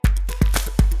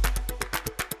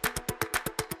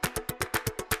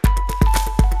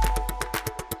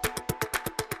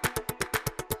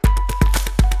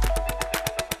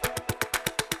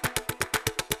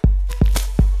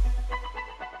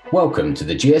Welcome to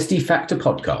the GSD Factor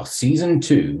Podcast, Season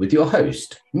 2, with your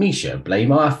host, Misha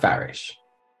Blameyer-Farish.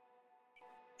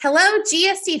 Hello,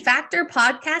 GSD Factor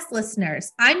Podcast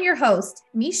listeners. I'm your host,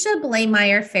 Misha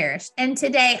Blameyer-Farish, and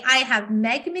today I have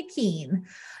Meg McKeen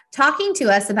talking to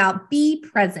us about Be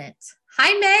Present.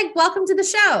 Hi, Meg. Welcome to the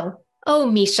show. Oh,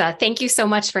 Misha, thank you so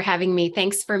much for having me.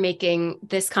 Thanks for making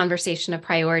this conversation a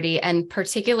priority, and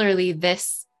particularly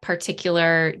this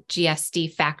particular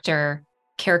GSD Factor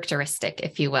characteristic,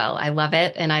 if you will. I love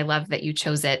it. And I love that you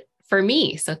chose it for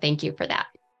me. So thank you for that.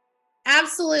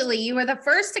 Absolutely. You were the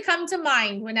first to come to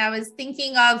mind when I was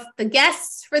thinking of the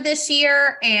guests for this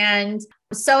year, and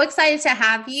I'm so excited to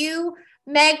have you.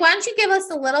 Meg, why don't you give us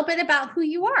a little bit about who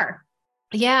you are?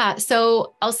 Yeah.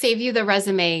 So I'll save you the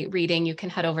resume reading. You can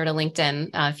head over to LinkedIn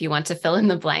if you want to fill in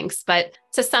the blanks. But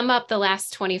to sum up the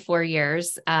last 24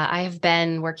 years, I have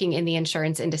been working in the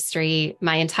insurance industry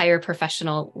my entire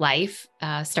professional life,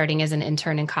 starting as an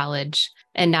intern in college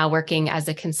and now working as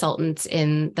a consultant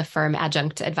in the firm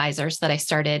Adjunct Advisors that I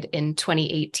started in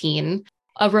 2018.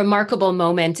 A remarkable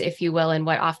moment, if you will, in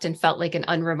what often felt like an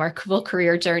unremarkable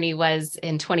career journey was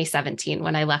in 2017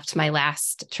 when I left my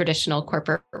last traditional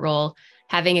corporate role,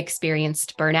 having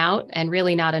experienced burnout and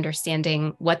really not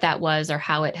understanding what that was or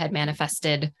how it had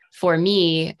manifested for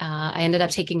me. I ended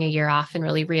up taking a year off and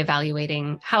really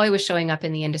reevaluating how I was showing up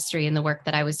in the industry and the work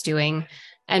that I was doing,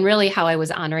 and really how I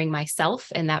was honoring myself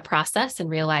in that process, and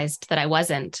realized that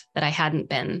I hadn't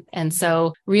been. And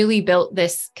so really built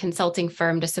this consulting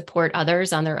firm to support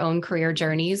others on their own career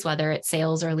journeys, whether it's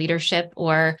sales or leadership,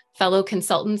 or fellow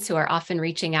consultants who are often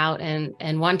reaching out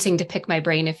and wanting to pick my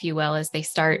brain, if you will, as they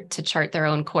start to chart their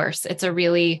own course. It's a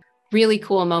really, really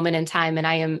cool moment in time. And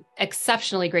I am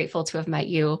exceptionally grateful to have met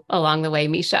you along the way,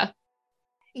 Misha.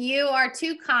 You are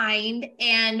too kind.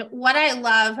 And what I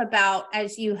love about,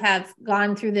 as you have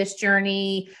gone through this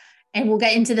journey, and we'll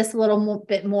get into this a little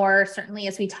bit more, certainly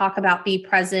as we talk about Be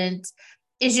Present,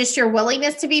 is just your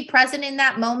willingness to be present in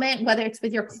that moment, whether it's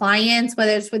with your clients,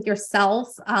 whether it's with yourself.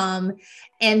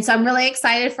 And so I'm really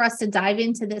excited for us to dive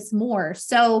into this more.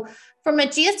 So from a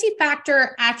GSD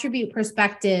Factor attribute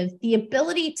perspective, the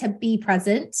ability to be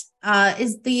present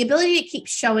is the ability to keep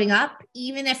showing up,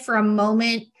 even if for a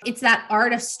moment it's that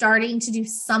art of starting to do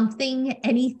something,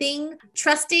 anything,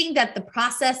 trusting that the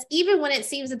process, even when it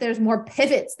seems that there's more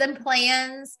pivots than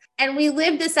plans, and we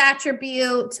live this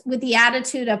attribute with the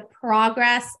attitude of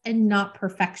progress and not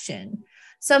perfection.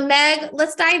 So Meg,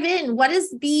 let's dive in. What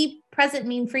does Be Present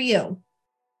mean for you?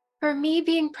 For me,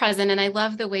 being present, and I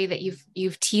love the way that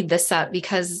you've teed this up,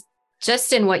 because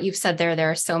just in what you've said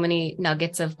there are so many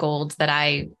nuggets of gold that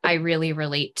I really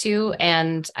relate to.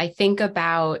 And I think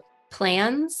about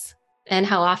plans and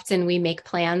how often we make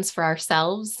plans for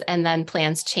ourselves and then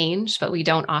plans change, but we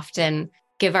don't often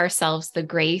give ourselves the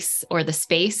grace or the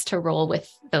space to roll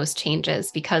with those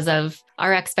changes because of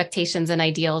our expectations and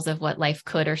ideals of what life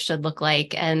could or should look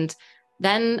like. And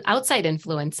then outside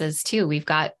influences too. We've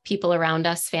got people around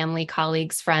us, family,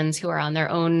 colleagues, friends who are on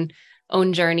their own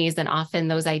journeys. And often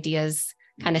those ideas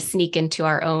kind of sneak into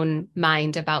our own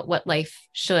mind about what life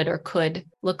should or could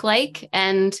look like.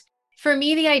 And for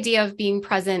me, the idea of being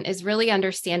present is really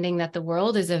understanding that the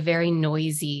world is a very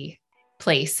noisy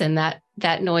place, and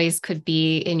that noise could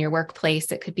be in your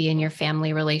workplace, it could be in your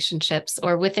family relationships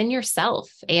or within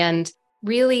yourself. And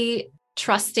really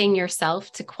trusting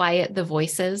yourself to quiet the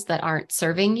voices that aren't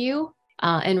serving you,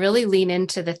 and really lean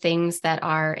into the things that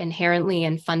are inherently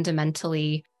and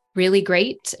fundamentally really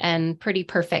great and pretty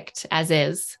perfect as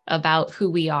is about who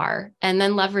we are, and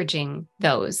then leveraging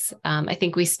those. I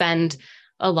think we spend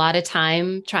a lot of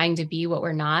time trying to be what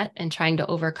we're not and trying to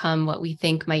overcome what we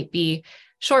think might be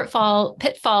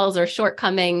pitfalls or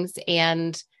shortcomings.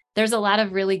 And there's a lot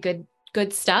of really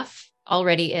good stuff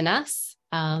already in us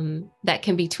that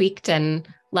can be tweaked and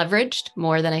leveraged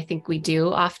more than I think we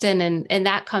do often. And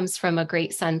that comes from a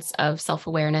great sense of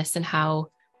self-awareness and how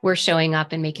we're showing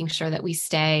up and making sure that we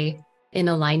stay in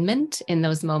alignment in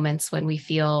those moments when we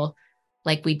feel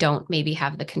like we don't maybe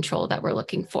have the control that we're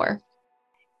looking for.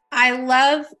 I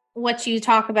love what you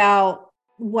talk about,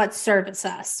 what serves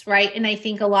us, right? And I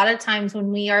think a lot of times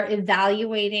when we are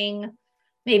evaluating,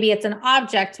 maybe it's an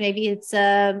object, maybe it's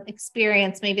an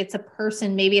experience, maybe it's a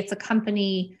person, maybe it's a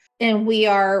company, and we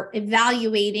are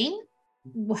evaluating,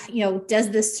 does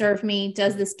this serve me?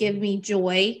 Does this give me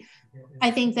joy?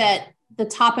 I think that the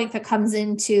topic that comes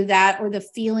into that, or the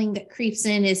feeling that creeps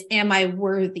in, is, am I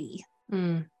worthy?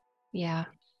 Yeah.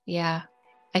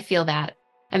 I feel that.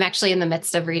 I'm actually in the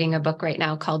midst of reading a book right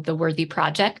now called The Worthy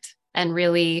Project, and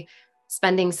really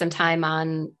spending some time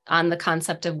on the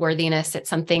concept of worthiness. It's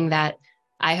something that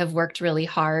I have worked really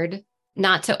hard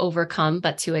not to overcome,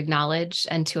 but to acknowledge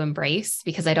and to embrace,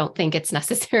 because I don't think it's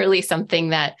necessarily something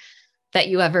that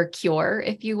you ever cure,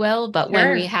 if you will. But Sure.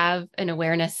 when we have an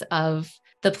awareness of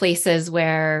the places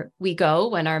where we go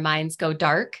when our minds go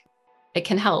dark, it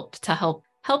can help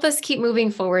us keep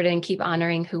moving forward and keep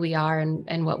honoring who we are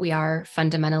and what we are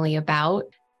fundamentally about.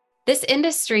 This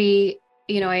industry,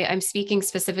 I'm speaking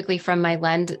specifically from my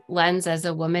lens as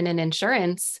a woman in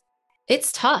insurance.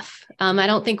 It's tough. I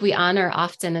don't think we honor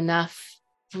often enough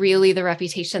really the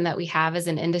reputation that we have as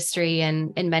an industry,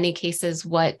 and in many cases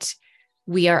what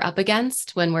we are up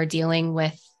against when we're dealing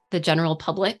with the general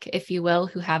public, if you will,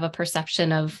 who have a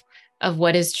perception of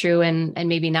what is true and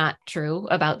maybe not true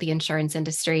about the insurance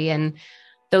industry. And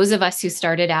those of us who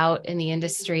started out in the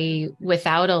industry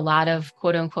without a lot of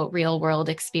quote unquote real world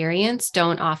experience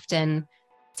don't often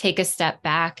take a step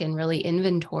back and really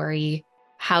inventory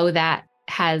how that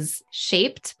has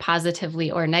shaped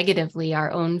positively or negatively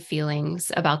our own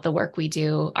feelings about the work we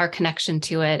do, our connection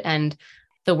to it, and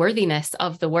the worthiness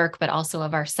of the work, but also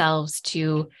of ourselves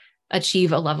to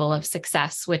achieve a level of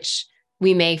success, which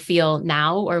we may feel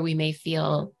now or we may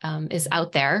feel is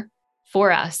out there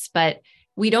for us. But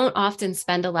we don't often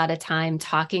spend a lot of time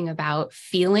talking about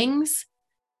feelings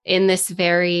in this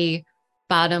very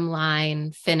bottom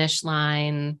line, finish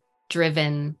line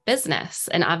driven business.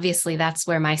 And obviously that's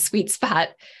where my sweet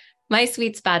spot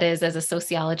is as a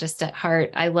sociologist at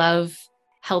heart. I love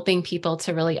helping people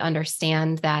to really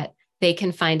understand that they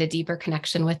can find a deeper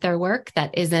connection with their work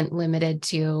that isn't limited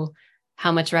to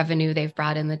how much revenue they've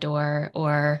brought in the door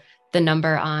or the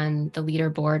number on the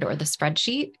leaderboard or the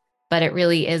spreadsheet, but it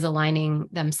really is aligning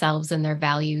themselves and their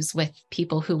values with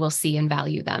people who will see and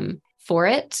value them for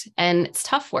it. And it's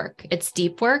tough work. It's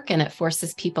deep work, and it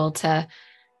forces people to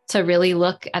really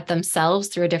look at themselves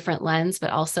through a different lens, but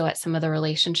also at some of the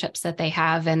relationships that they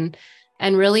have and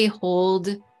really hold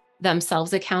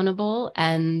themselves accountable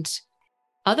and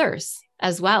others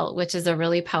as well, which is a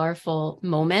really powerful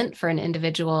moment for an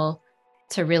individual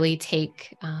to really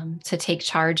take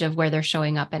charge of where they're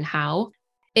showing up and how.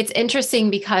 It's interesting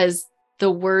because the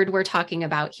word we're talking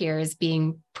about here is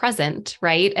being present,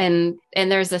 right? And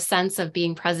there's a sense of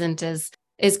being present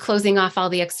is closing off all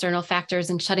the external factors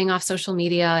and shutting off social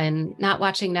media and not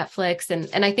watching Netflix.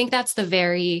 And I think that's the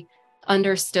very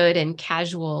understood and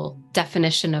casual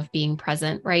definition of being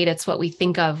present, right? It's what we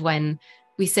think of when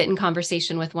we sit in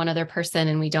conversation with one other person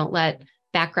and we don't let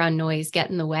background noise get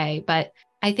in the way. But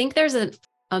I think there's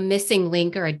a missing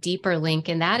link or a deeper link,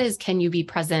 and that is, can you be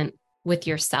present with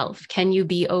yourself? Can you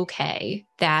be okay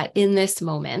that in this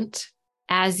moment,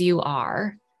 as you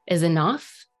are, is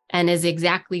enough and is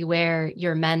exactly where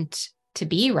you're meant to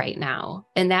be right now?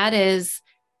 And that is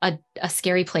a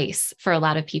scary place for a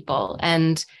lot of people.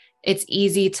 And it's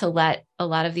easy to let a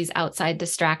lot of these outside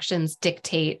distractions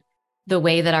dictate the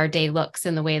way that our day looks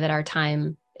and the way that our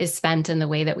time is spent and the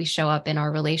way that we show up in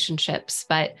our relationships.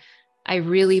 But I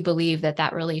really believe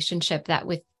that relationship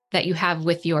that you have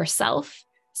with yourself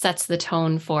sets the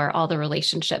tone for all the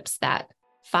relationships that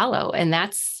follow. And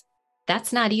that's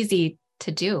not easy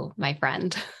to do, my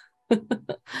friend.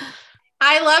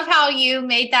 I love how you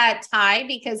made that tie,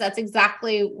 because that's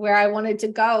exactly where I wanted to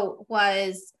go.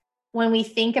 Was when we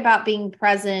think about being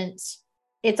present,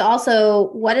 it's also,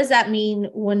 what does that mean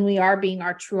when we are being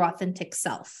our true authentic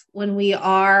self, when we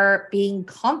are being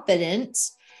confident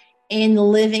in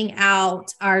living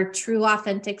out our true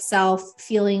authentic self,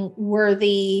 feeling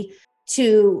worthy,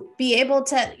 to be able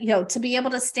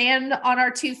to stand on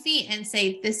our 2 feet and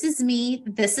say, this is me,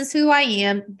 this is who I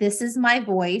am, this is my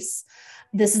voice,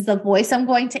 this is the voice I'm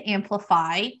going to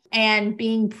amplify, and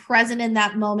being present in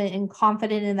that moment and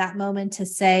confident in that moment to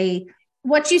say,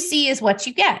 what you see is what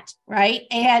you get, right?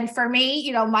 And for me,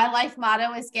 my life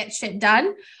motto is get shit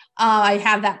done. I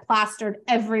have that plastered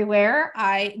everywhere.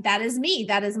 That is me.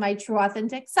 That is my true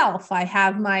authentic self. I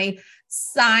have my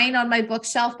sign on my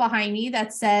bookshelf behind me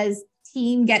that says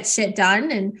team get shit done.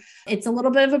 And it's a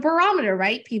little bit of a barometer,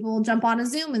 right? People will jump on a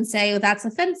Zoom and say, oh, that's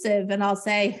offensive. And I'll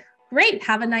say, great,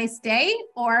 have a nice day.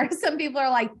 Or some people are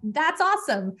like, that's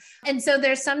awesome. And so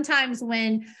there's sometimes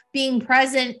when being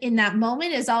present in that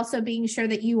moment is also being sure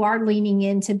that you are leaning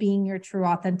into being your true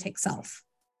authentic self.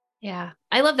 Yeah,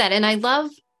 I love that. And I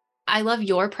love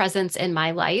your presence in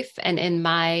my life and in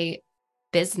my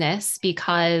business,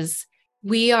 because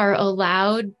we are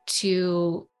allowed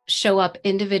to show up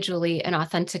individually and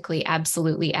authentically,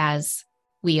 absolutely, as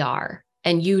we are.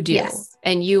 And you do. Yes.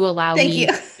 And you allow me.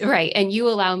 Right. And you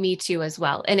allow me to as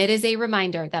well. And it is a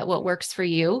reminder that what works for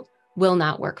you will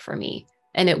not work for me.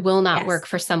 And it will not work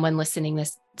for someone listening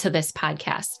to this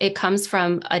podcast. It comes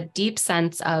from a deep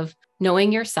sense of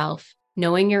knowing yourself,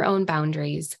 knowing your own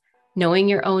boundaries, knowing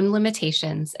your own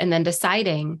limitations, and then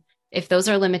deciding if those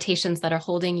are limitations that are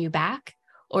holding you back,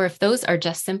 or if those are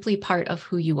just simply part of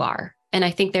who you are. And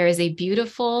I think there is a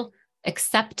beautiful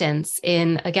acceptance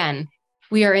in, again,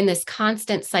 we are in this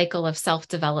constant cycle of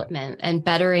self-development and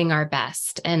bettering our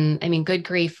best. And I mean, good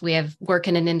grief, we have work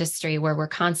in an industry where we're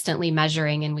constantly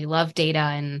measuring and we love data,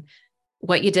 and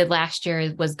what you did last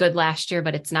year was good last year,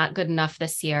 but it's not good enough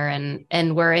this year.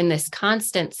 And we're in this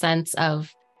constant sense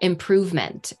of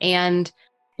improvement. And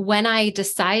when I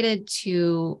decided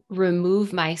to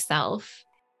remove myself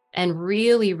and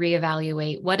really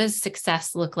reevaluate, what does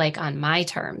success look like on my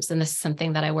terms? And this is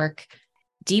something that I work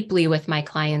deeply with my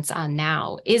clients on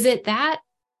now. Is it that?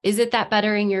 Is it that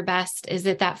bettering your best? Is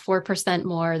it that 4%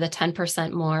 more, the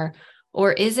 10% more?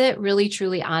 Or is it really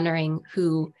truly honoring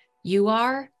who you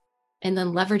are and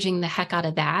then leveraging the heck out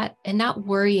of that and not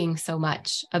worrying so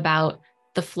much about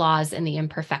the flaws and the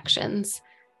imperfections?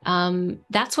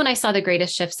 That's when I saw the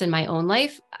greatest shifts in my own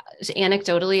life.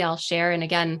 Anecdotally, I'll share. And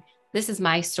again, this is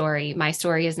my story. My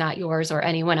story is not yours or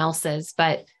anyone else's.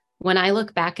 But when I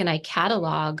look back and I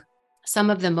catalog some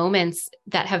of the moments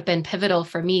that have been pivotal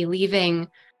for me, leaving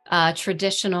a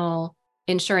traditional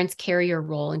insurance carrier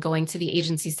role and going to the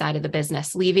agency side of the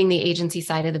business, leaving the agency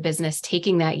side of the business,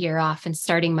 taking that year off and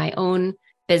starting my own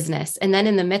business. And then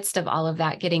in the midst of all of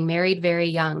that, getting married very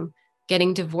young,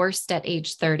 getting divorced at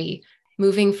age 30,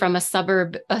 moving from a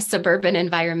suburban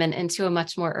environment into a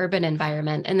much more urban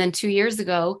environment. And then 2 years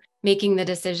ago, making the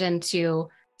decision to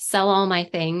sell all my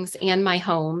things and my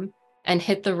home and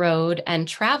hit the road and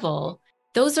travel.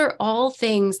 Those are all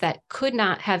things that could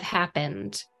not have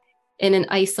happened in an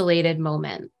isolated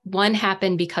moment. One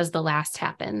happened because the last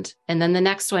happened, and then the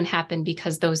next one happened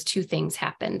because those two things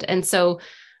happened. And so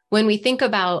when we think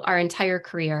about our entire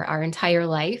career, our entire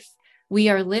life, we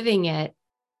are living it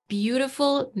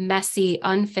beautiful, messy,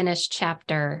 unfinished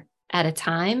chapter at a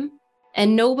time.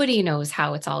 And nobody knows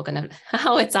how it's all gonna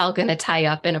tie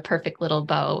up in a perfect little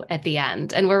bow at the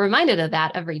end. And we're reminded of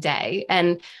that every day.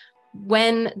 And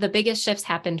when the biggest shifts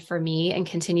happened for me and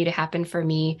continue to happen for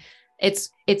me,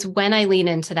 it's when I lean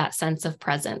into that sense of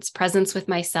presence with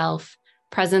myself,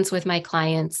 presence with my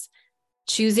clients,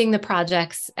 choosing the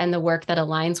projects and the work that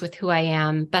aligns with who I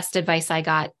am. Best advice I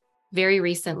got very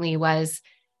recently was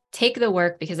take the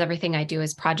work, because everything I do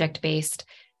is project-based.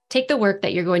 Take the work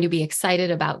that you're going to be excited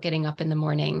about getting up in the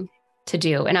morning to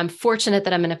do. And I'm fortunate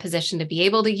that I'm in a position to be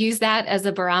able to use that as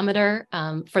a barometer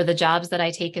for the jobs that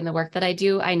I take and the work that I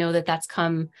do. I know that that's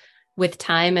come with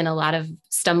time and a lot of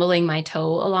stumbling my toe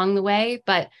along the way,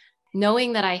 but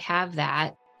knowing that I have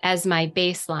that as my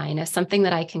baseline, as something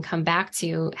that I can come back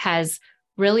to, has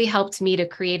really helped me to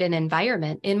create an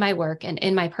environment in my work and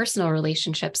in my personal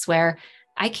relationships where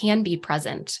I can be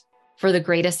present for the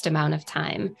greatest amount of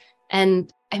time.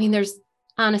 And I mean, there's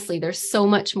so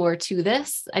much more to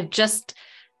this. I've just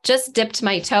dipped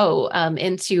my toe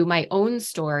into my own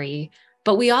story,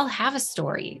 but we all have a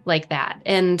story like that.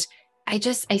 And I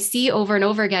see over and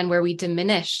over again where we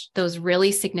diminish those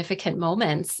really significant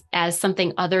moments as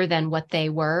something other than what they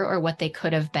were or what they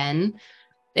could have been,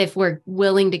 if we're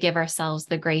willing to give ourselves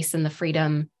the grace and the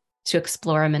freedom to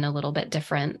explore them in a little bit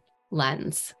different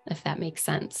lens, if that makes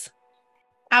sense.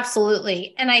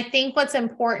 Absolutely. And I think what's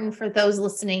important for those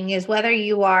listening is whether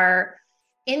you are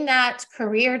in that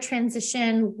career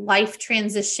transition, life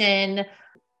transition,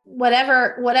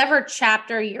 whatever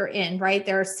chapter you're in, right?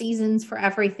 There are seasons for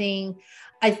everything.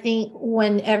 I think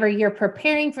whenever you're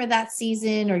preparing for that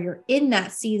season or you're in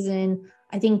that season,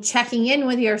 I think checking in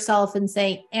with yourself and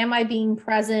saying, am I being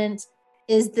present?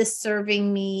 Is this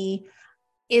serving me?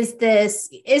 Is this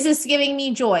giving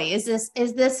me joy? Is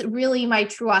this really my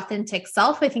true authentic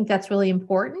self? I think that's really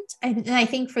important. And I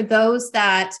think for those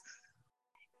that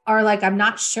are like, I'm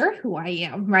not sure who I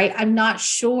am, right? I'm not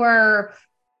sure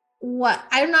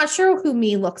who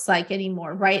me looks like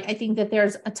anymore, right? I think that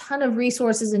there's a ton of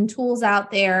resources and tools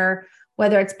out there,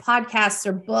 whether it's podcasts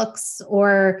or books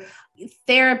or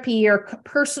therapy or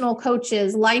personal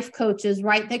coaches, life coaches,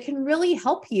 right? That can really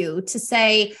help you to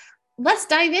say, let's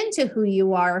dive into who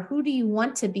you are. Who do you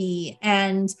want to be?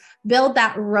 And build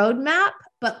that roadmap.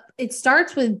 But it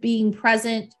starts with being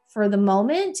present for the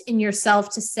moment in yourself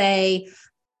to say,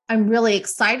 I'm really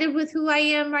excited with who I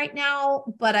am right now,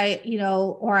 but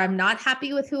or I'm not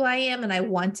happy with who I am and I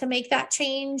want to make that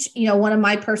change. One of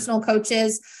my personal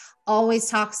coaches always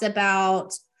talks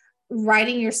about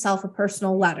writing yourself a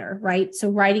personal letter, right? So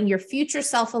writing your future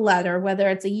self a letter, whether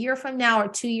it's a year from now or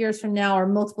 2 years from now or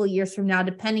multiple years from now,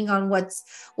 depending on what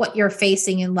you're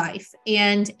facing in life.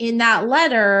 And in that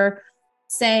letter,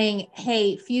 saying,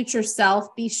 hey, future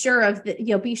self, be sure of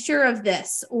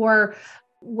this, or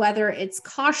whether it's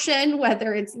caution,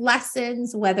 whether it's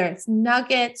lessons, whether it's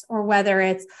nuggets, or whether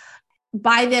it's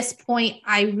by this point,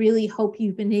 I really hope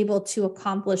you've been able to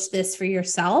accomplish this for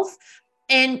yourself.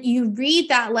 And you read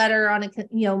that letter on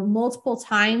multiple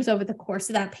times over the course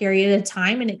of that period of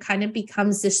time, and it kind of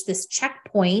becomes this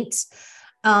checkpoint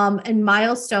and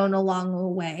milestone along the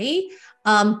way.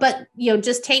 But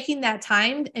just taking that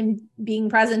time and being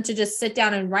present to just sit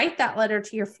down and write that letter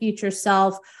to your future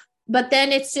self. But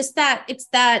then it's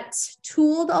that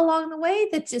tool along the way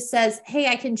that just says, hey,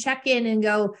 I can check in and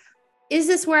go, is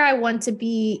this where I want to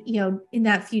be, in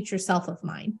that future self of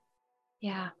mine?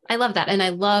 Yeah, I love that. And I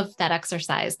love that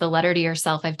exercise, the letter to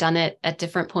yourself. I've done it at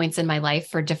different points in my life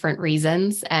for different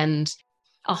reasons. And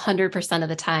 100% of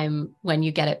the time when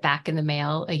you get it back in the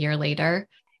mail a year later,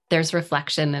 there's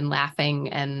reflection and laughing.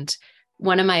 And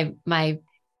one of my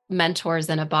mentors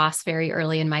and a boss very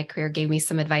early in my career gave me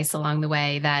some advice along the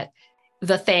way that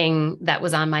the thing that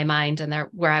was on my mind and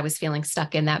where I was feeling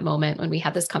stuck in that moment when we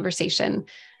had this conversation,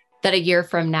 that a year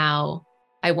from now,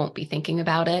 I won't be thinking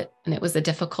about it. And it was a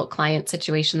difficult client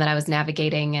situation that I was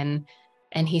navigating.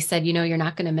 And he said, you're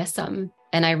not going to miss them.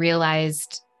 And I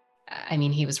realized,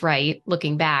 he was right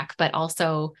looking back, but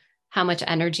also how much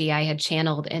energy I had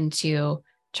channeled into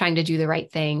trying to do the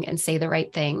right thing and say the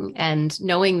right thing. And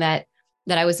knowing that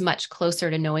I was much closer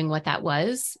to knowing what that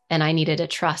was. And I needed to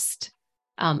trust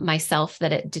myself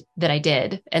that I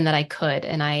did and that I could.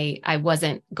 And I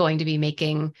wasn't going to be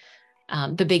making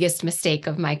the biggest mistake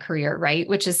of my career, right?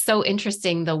 Which is so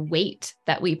interesting, the weight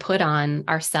that we put on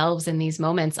ourselves in these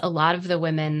moments. A lot of the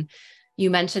women, you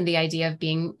mentioned the idea of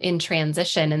being in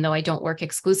transition. And though I don't work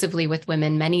exclusively with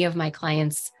women, many of my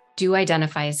clients do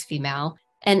identify as female.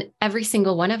 And every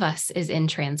single one of us is in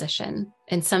transition.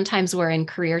 And sometimes we're in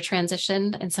career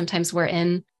transition and sometimes we're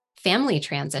in family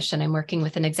transition. I'm working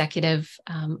with an executive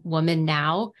woman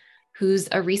now who's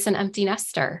a recent empty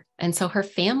nester. And so her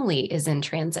family is in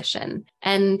transition.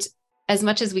 And as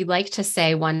much as we like to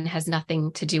say one has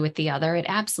nothing to do with the other, it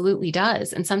absolutely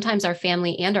does. And sometimes our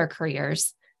family and our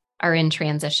careers are in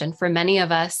transition. For many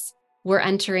of us, we're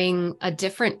entering a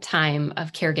different time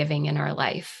of caregiving in our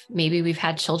life. Maybe we've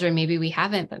had children, maybe we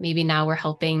haven't, but maybe now we're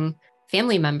helping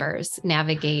family members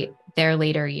navigate their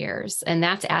later years. And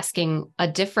that's asking a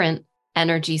different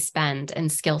energy spend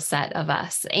and skill set of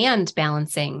us and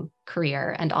balancing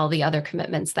career and all the other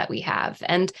commitments that we have.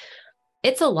 And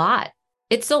it's a lot.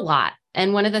 It's a lot.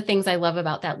 And one of the things I love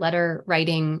about that letter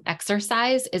writing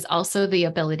exercise is also the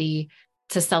ability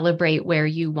to celebrate where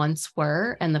you once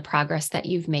were and the progress that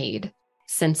you've made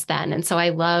since then. And so I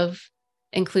love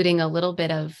including a little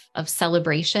bit of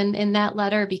celebration in that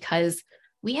letter because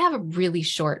we have a really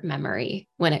short memory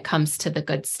when it comes to the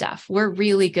good stuff. We're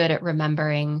really good at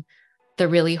remembering the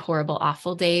really horrible,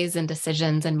 awful days and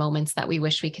decisions and moments that we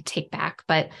wish we could take back.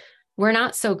 But we're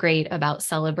not so great about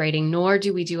celebrating, nor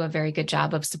do we do a very good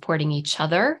job of supporting each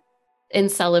other in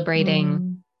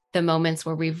celebrating the moments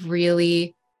where we've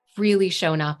really, really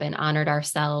shown up and honored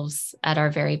ourselves at our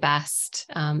very best,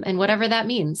 and whatever that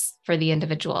means for the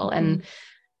individual. And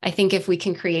I think if we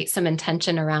can create some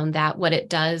intention around that, what it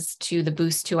does to the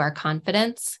boost to our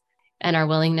confidence and our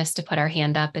willingness to put our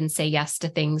hand up and say yes to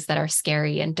things that are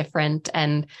scary and different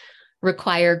and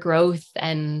require growth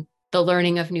and the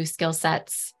learning of new skill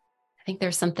sets, I think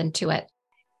there's something to it.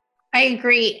 I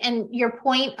agree. And your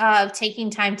point of taking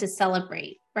time to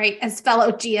celebrate, right? As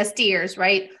fellow GSDers,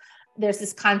 right? There's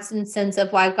this constant sense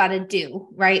of, well, I've got to do,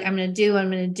 right? I'm going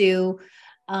to do.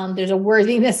 There's a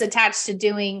worthiness attached to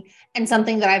doing. And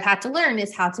something that I've had to learn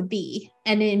is how to be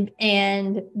and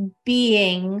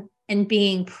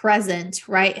being present,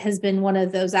 right, has been one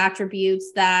of those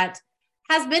attributes that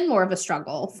has been more of a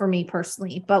struggle for me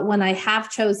personally. But when I have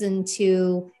chosen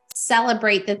to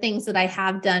celebrate the things that I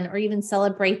have done, or even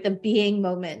celebrate the being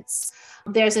moments,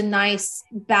 there's a nice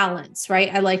balance,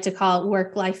 right? I like to call it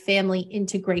work-life family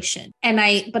integration.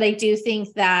 But I do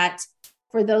think that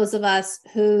for those of us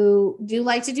who do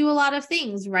like to do a lot of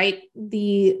things, right?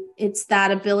 It's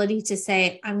that ability to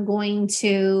say, I'm going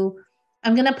to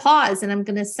pause and I'm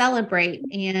going to celebrate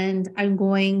and I'm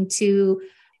going to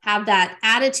have that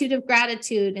attitude of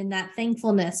gratitude and that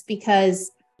thankfulness,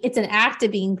 because it's an act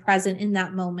of being present in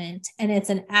that moment. And it's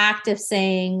an act of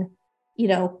saying,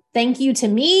 thank you to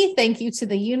me, thank you to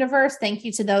the universe, thank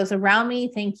you to those around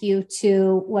me, thank you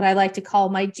to what I like to call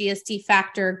my GSD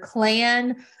Factor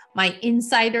clan, my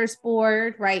insiders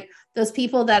board, right? Those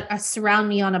people that surround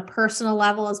me on a personal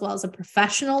level as well as a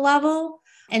professional level.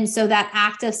 And so that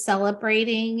act of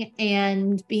celebrating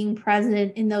and being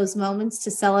present in those moments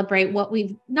to celebrate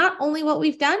not only what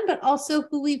we've done, but also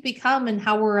who we've become and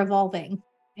how we're evolving.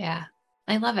 Yeah,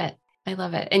 I love it. I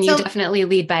love it. And you definitely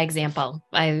lead by example.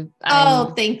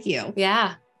 Thank you.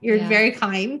 Yeah. You're very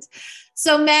kind.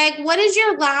 So Meg, what is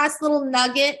your last little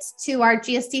nugget to our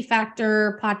GSD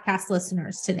Factor podcast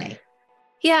listeners today?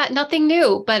 Yeah, nothing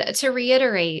new, but to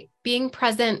reiterate, being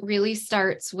present really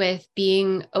starts with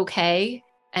being okay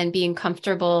and being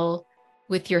comfortable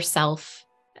with yourself,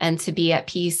 and to be at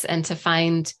peace and to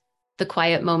find the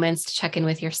quiet moments to check in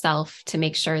with yourself to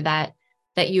make sure that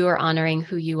you are honoring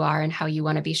who you are and how you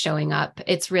want to be showing up.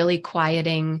 It's really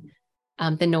quieting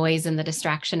the noise and the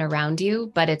distraction around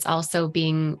you, but it's also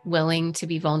being willing to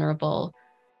be vulnerable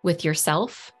with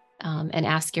yourself and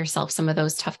ask yourself some of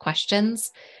those tough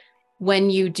questions.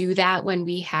 When you do that, when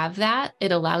we have that,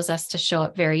 it allows us to show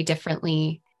up very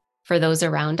differently for those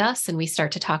around us. And we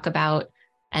start to talk about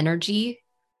energy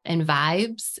and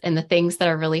vibes and the things that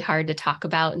are really hard to talk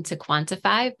about and to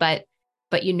quantify, but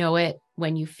you know it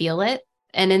when you feel it.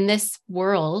 And in this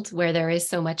world where there is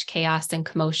so much chaos and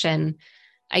commotion,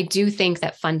 I do think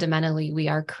that fundamentally we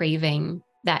are craving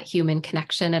that human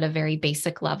connection at a very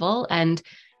basic level. And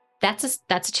that's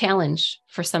a challenge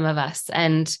for some of us.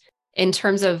 And in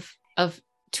terms of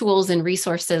tools and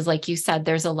resources, like you said,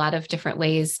 there's a lot of different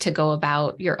ways to go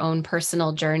about your own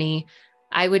personal journey.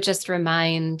 I would just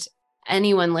remind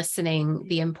anyone listening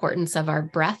the importance of our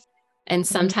breath. And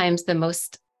sometimes the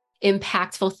most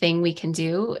impactful thing we can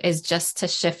do is just to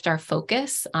shift our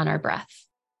focus on our breath.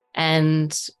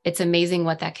 And it's amazing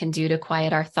what that can do to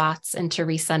quiet our thoughts and to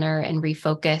recenter and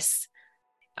refocus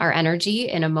our energy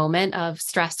in a moment of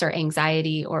stress or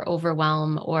anxiety or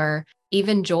overwhelm or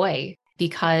even joy,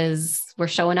 because we're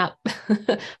showing up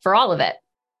for all of it,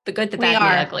 the good, the bad, and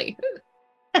the ugly.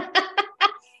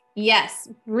 Yes.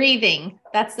 Breathing.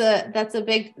 That's a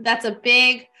big,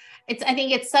 I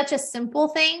think it's such a simple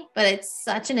thing, but it's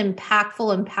such an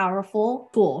impactful and powerful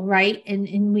tool, right?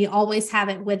 And we always have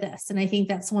it with us. And I think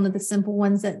that's one of the simple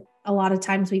ones that a lot of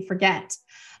times we forget.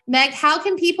 Meg, how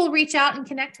can people reach out and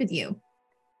connect with you?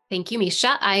 Thank you,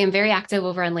 Misha. I am very active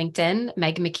over on LinkedIn,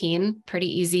 Meg McKeen.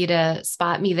 Pretty easy to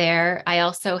spot me there. I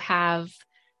also have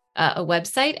a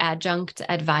website,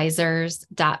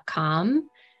 adjunctadvisors.com,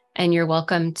 and you're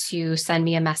welcome to send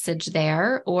me a message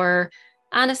there, or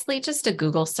honestly, just a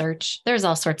Google search. There's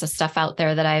all sorts of stuff out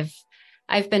there that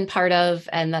I've been part of,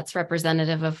 and that's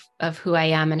representative of who I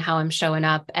am and how I'm showing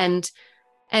up. And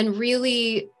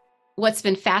really, what's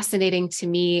been fascinating to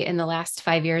me in the last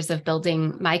 5 years of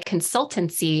building my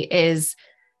consultancy is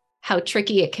how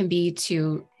tricky it can be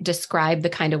to describe the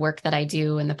kind of work that I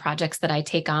do and the projects that I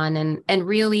take on. And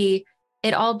really,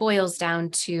 it all boils down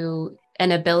to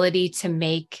an ability to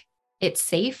make it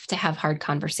safe to have hard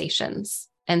conversations.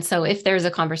 And so if there's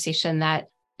a conversation that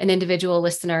an individual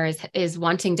listener is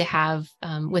wanting to have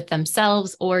with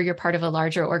themselves, or you're part of a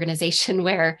larger organization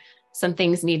where some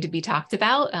things need to be talked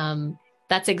about,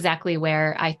 that's exactly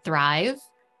where I thrive,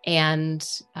 and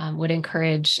would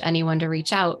encourage anyone to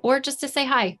reach out or just to say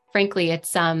hi. Frankly,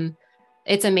 it's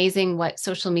amazing what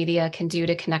social media can do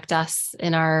to connect us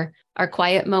in our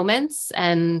quiet moments.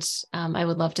 And I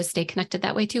would love to stay connected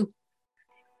that way too.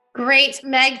 Great.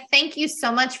 Meg, thank you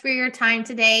so much for your time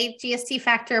today. GSD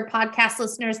Factor podcast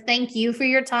listeners, thank you for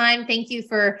your time. Thank you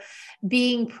for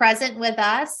being present with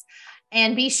us.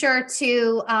 And be sure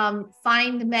to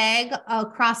find Meg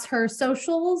across her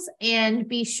socials, and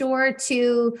be sure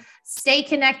to stay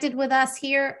connected with us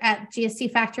here at GSD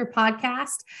Factor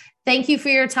Podcast. Thank you for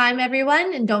your time,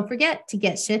 everyone. And don't forget to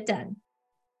get shit done.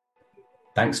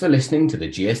 Thanks for listening to the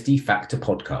GSD Factor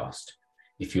podcast.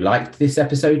 If you liked this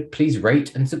episode, please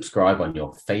rate and subscribe on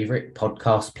your favorite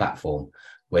podcast platform,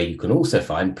 where you can also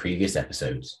find previous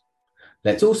episodes.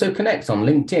 Let's also connect on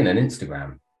LinkedIn and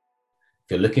Instagram. If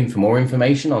you're looking for more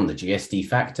information on the GSD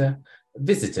Factor,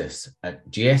 visit us at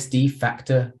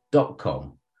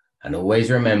gsdfactor.com. And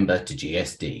always remember to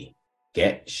GSD,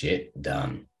 get shit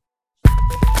done.